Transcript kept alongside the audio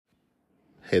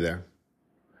Hey there.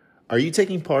 Are you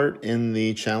taking part in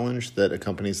the challenge that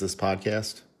accompanies this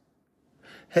podcast?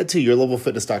 Head to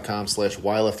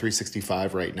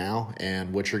yourlevelfitness.com/YLF365 right now,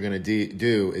 and what you're going to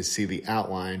do is see the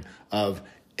outline of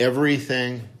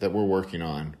everything that we're working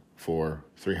on for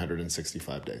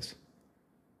 365 days.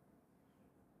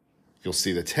 You'll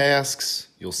see the tasks,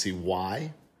 you'll see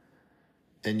why,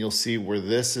 and you'll see where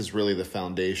this is really the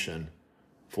foundation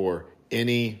for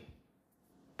any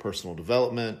personal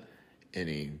development,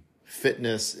 any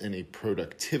fitness, any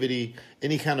productivity,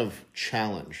 any kind of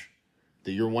challenge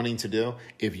that you're wanting to do.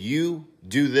 If you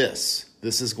do this,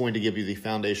 this is going to give you the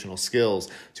foundational skills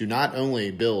to not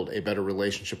only build a better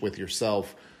relationship with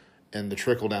yourself and the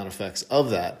trickle-down effects of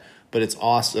that, but it's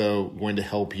also going to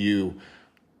help you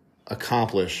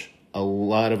accomplish a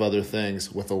lot of other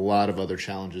things with a lot of other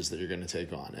challenges that you're going to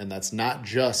take on. And that's not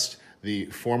just the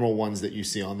formal ones that you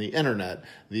see on the internet,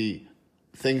 the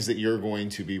things that you're going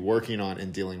to be working on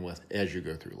and dealing with as you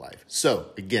go through life. So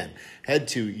again, head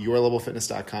to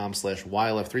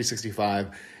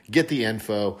yourlevelfitness.com/YLF365, get the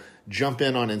info, jump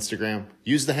in on Instagram,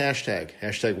 use the hashtag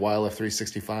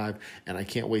YLF365, and I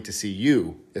can't wait to see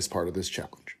you as part of this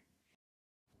challenge.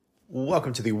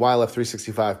 Welcome to the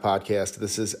YLF365 podcast.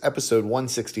 This is episode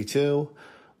 162,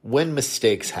 When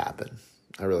Mistakes Happen.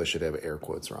 I really should have air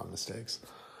quotes around mistakes.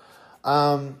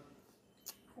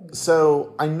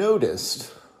 So I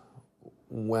noticed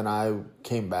when I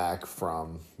came back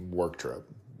from work trip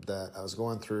that I was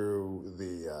going through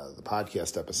the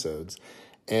podcast episodes,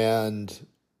 and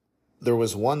there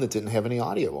was one that didn't have any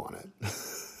audio on it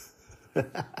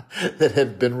that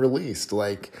had been released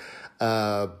back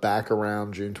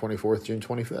around June 24th, June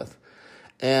 25th.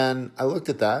 And I looked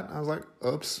at that and I was like,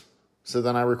 oops. So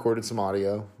then I recorded some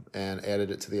audio and added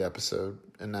it to the episode,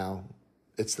 and now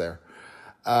it's there.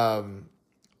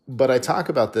 But I talk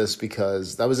about this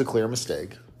because that was a clear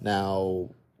mistake. Now,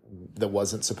 that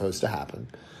wasn't supposed to happen.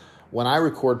 When I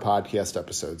record podcast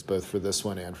episodes, both for this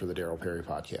one and for the Daryl Perry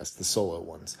podcast, the solo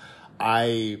ones,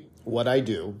 what I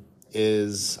do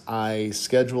is I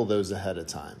schedule those ahead of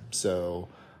time. So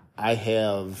I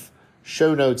have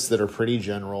show notes that are pretty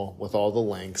general with all the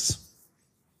links.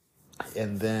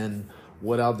 And then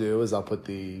what I'll do is I'll put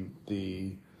the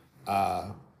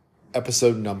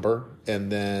episode number, and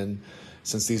then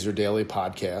since these are daily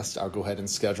podcasts, I'll go ahead and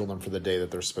schedule them for the day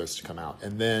that they're supposed to come out.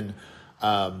 And then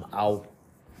I'll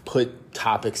put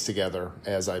topics together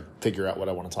as I figure out what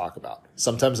I want to talk about.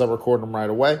 Sometimes I'll record them right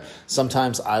away.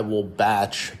 Sometimes I will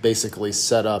batch, basically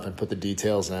set up and put the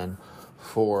details in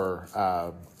for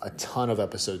a ton of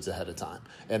episodes ahead of time.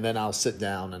 And then I'll sit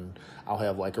down and I'll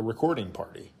have like a recording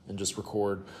party and just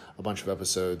record a bunch of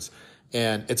episodes.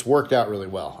 And it's worked out really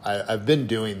well. I've been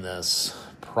doing this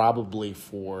probably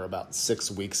for about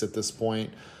 6 weeks at this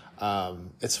point.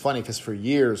 It's funny because for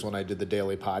years when I did the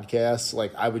daily podcasts,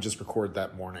 I would just record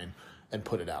that morning and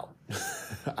put it out.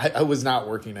 I was not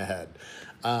working ahead.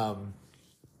 And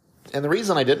the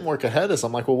reason I didn't work ahead is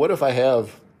I'm like, well, what if I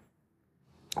have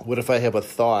a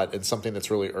thought and something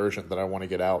that's really urgent that I want to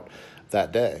get out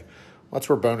that day? Well, that's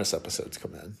where bonus episodes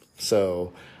come in.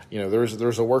 So, there's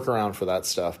a workaround for that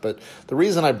stuff. But the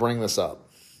reason I bring this up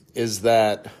is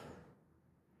that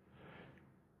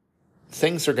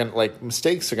mistakes are going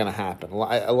to happen.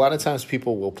 A lot of times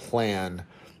people will plan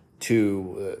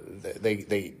to,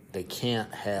 they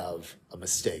can't have a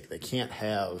mistake. They can't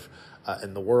have,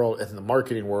 in the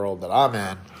marketing world that I'm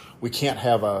in, we can't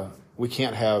have a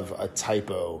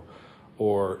typo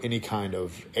or any kind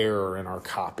of error in our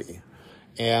copy.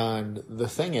 And the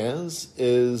thing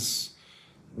is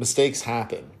mistakes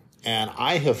happen. And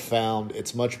I have found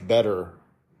it's much better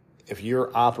if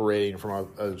you're operating from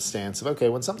a stance of, okay,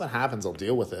 when something happens, I'll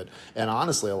deal with it. And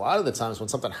honestly, a lot of the times when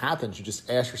something happens, you just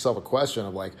ask yourself a question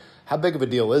of how big of a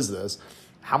deal is this?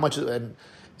 How much, and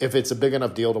if it's a big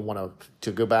enough deal to want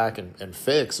to go back and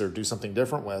fix or do something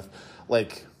different with,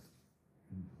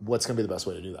 what's going to be the best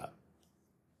way to do that?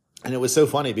 And it was so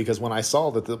funny because when I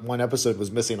saw that the one episode was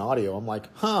missing audio, I'm like,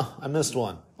 I missed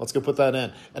one. Let's go put that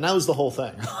in. And that was the whole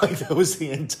thing. That was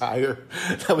the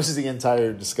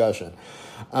entire discussion.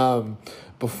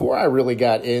 Before I really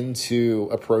got into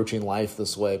approaching life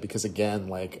this way, because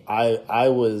again, I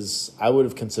would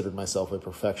have considered myself a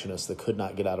perfectionist that could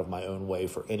not get out of my own way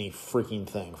for any freaking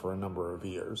thing for a number of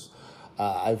years.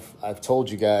 I've told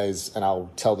you guys, and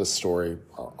I'll tell this story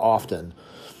often,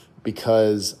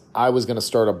 because I was going to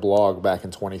start a blog back in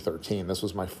 2013. This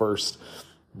was my first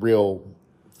real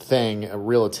thing, a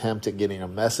real attempt at getting a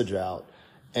message out.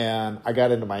 And I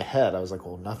got into my head. I was like,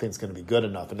 well, nothing's going to be good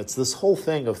enough. And it's this whole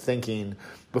thing of thinking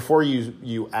before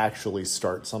you actually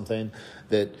start something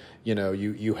that,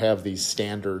 you have these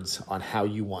standards on how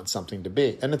you want something to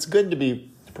be. And it's good to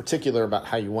be particular about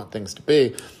how you want things to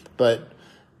be, but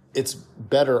it's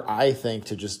better, I think,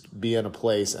 to just be in a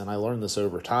place, and I learned this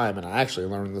over time, and I actually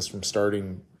learned this from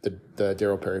starting the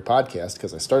Daryl Perry podcast,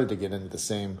 because I started to get into the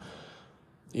same,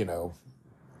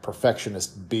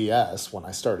 perfectionist BS when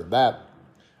I started that,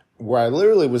 where I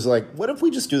literally was like, what if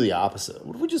we just do the opposite?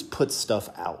 What if we just put stuff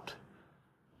out?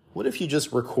 What if you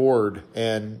just record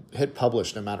and hit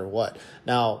publish no matter what?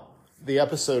 Now, the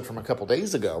episode from a couple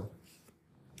days ago,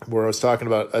 where I was talking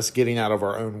about us getting out of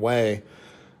our own way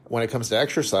when it comes to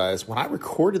exercise, when I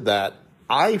recorded that,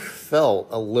 I felt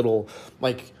a little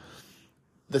like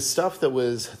the stuff that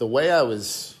was, the way I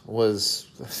was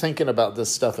thinking about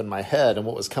this stuff in my head and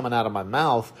what was coming out of my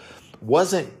mouth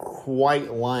wasn't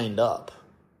quite lined up.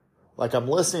 Like, I'm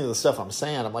listening to the stuff I'm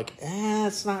saying, I'm like,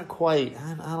 it's not quite,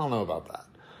 I don't know about that.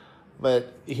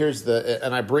 But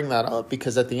and I bring that up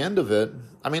because at the end of it,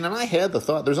 and I had the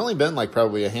thought, there's only been like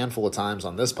probably a handful of times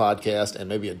on this podcast and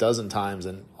maybe a dozen times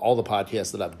in all the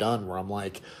podcasts that I've done where I'm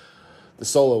like, the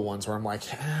solo ones where I'm like,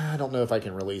 I don't know if I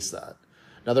can release that.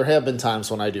 Now, there have been times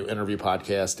when I do interview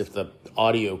podcasts, if the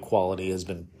audio quality has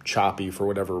been choppy for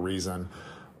whatever reason,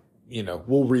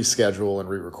 we'll reschedule and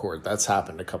re-record. That's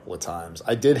happened a couple of times.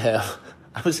 I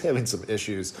was having some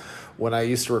issues when I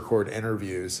used to record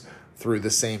interviews through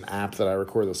the same app that I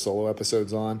record the solo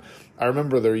episodes on. I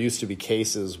remember there used to be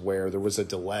cases where there was a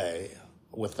delay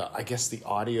with the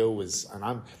audio was,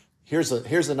 and here's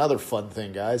another fun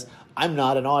thing, guys. I'm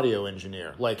not an audio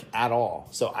engineer, like, at all.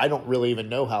 So I don't really even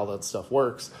know how that stuff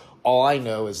works. All I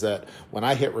know is that when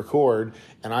I hit record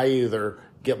and I either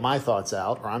get my thoughts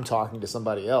out or I'm talking to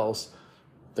somebody else,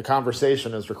 the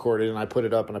conversation is recorded and I put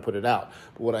it up and I put it out.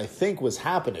 But what I think was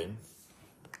happening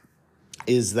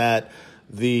is that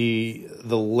the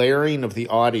layering of the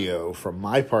audio from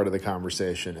my part of the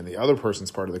conversation and the other person's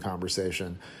part of the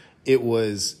conversation, it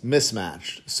was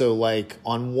mismatched. So like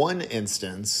on one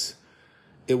instance,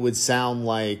 it would sound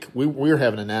like we were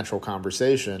having a natural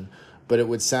conversation, but it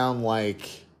would sound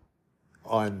like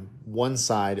on one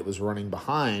side it was running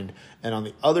behind, and on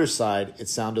the other side it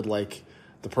sounded like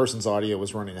the person's audio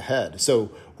was running ahead.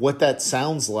 So what that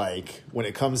sounds like when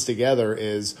it comes together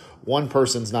is one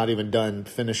person's not even done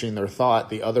finishing their thought,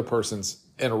 the other person's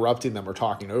interrupting them or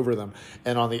talking over them.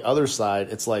 And on the other side,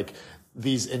 it's like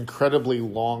these incredibly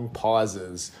long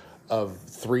pauses of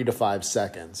 3 to 5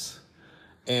 seconds.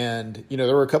 And,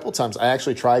 there were a couple times I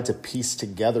actually tried to piece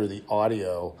together the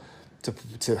audio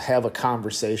to have a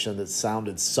conversation that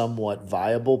sounded somewhat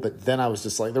viable. But then I was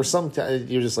just like,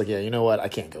 you're just like, yeah, you know what? I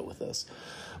can't go with this.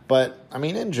 But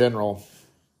in general,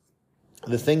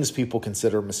 the things people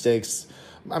consider mistakes,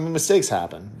 mistakes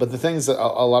happen, but the things that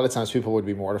a lot of times people would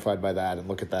be mortified by that and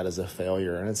look at that as a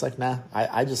failure. And it's like, nah,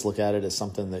 I just look at it as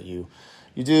something that you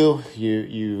do,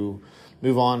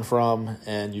 move on from,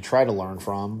 and you try to learn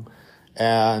from.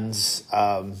 And,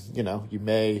 you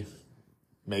may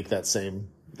make that same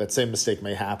mistake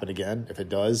may happen again. If it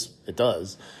does, it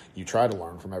does. You try to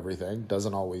learn from everything.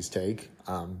 Doesn't always take.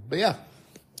 But yeah,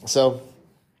 so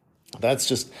that's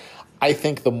just, I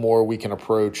think the more we can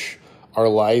approach our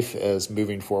life as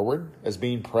moving forward, as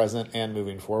being present and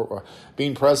moving forward,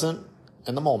 being present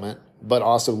in the moment, but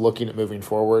also looking at moving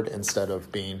forward instead of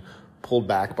being pulled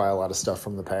back by a lot of stuff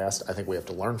from the past. I think we have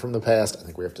to learn from the past. I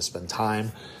think we have to spend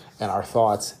time and our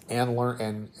thoughts and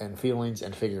learn and feelings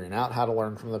and figuring out how to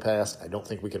learn from the past. I don't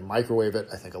think we can microwave it.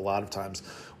 I think a lot of times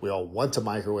we all want to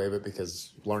microwave it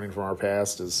because learning from our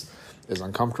past is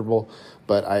uncomfortable.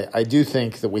 But I do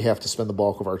think that we have to spend the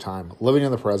bulk of our time living in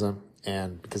the present,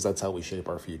 and because that's how we shape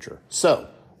our future. So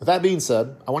with that being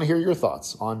said, I want to hear your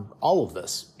thoughts on all of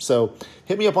this. So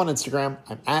hit me up on Instagram.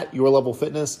 I'm at Your Level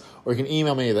Fitness, or you can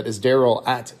email me. That is Daryl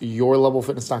at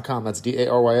yourlevelfitness.com. That's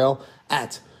DARYL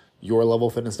at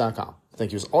yourlevelfitness.com.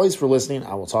 Thank you as always for listening.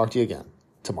 I will talk to you again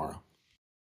tomorrow.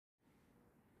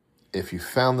 If you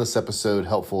found this episode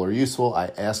helpful or useful, I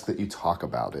ask that you talk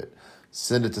about it.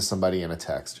 Send it to somebody in a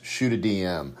text, shoot a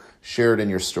DM, share it in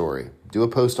your story, do a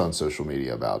post on social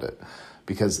media about it,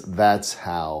 because that's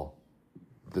how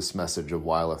this message of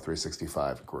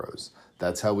YLF365 grows.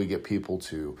 That's how we get people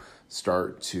to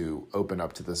start to open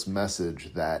up to this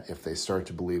message that if they start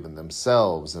to believe in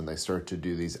themselves and they start to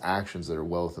do these actions that are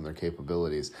well within their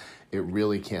capabilities, it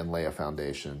really can lay a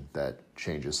foundation that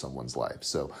changes someone's life.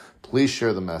 So please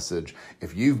share the message.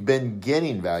 If you've been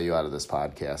getting value out of this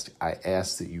podcast, I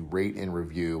ask that you rate and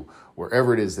review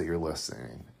wherever it is that you're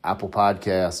listening. Apple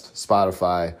Podcast,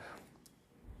 Spotify,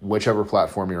 whichever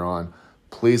platform you're on.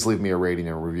 please leave me a rating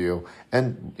and review.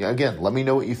 And again, let me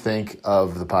know what you think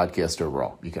of the podcast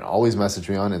overall. You can always message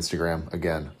me on Instagram.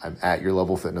 Again, I'm at Your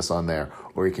Level Fitness on there,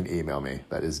 or you can email me.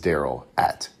 That is Daryl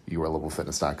at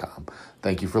yourlevelfitness.com.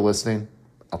 Thank you for listening.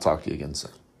 I'll talk to you again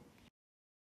soon.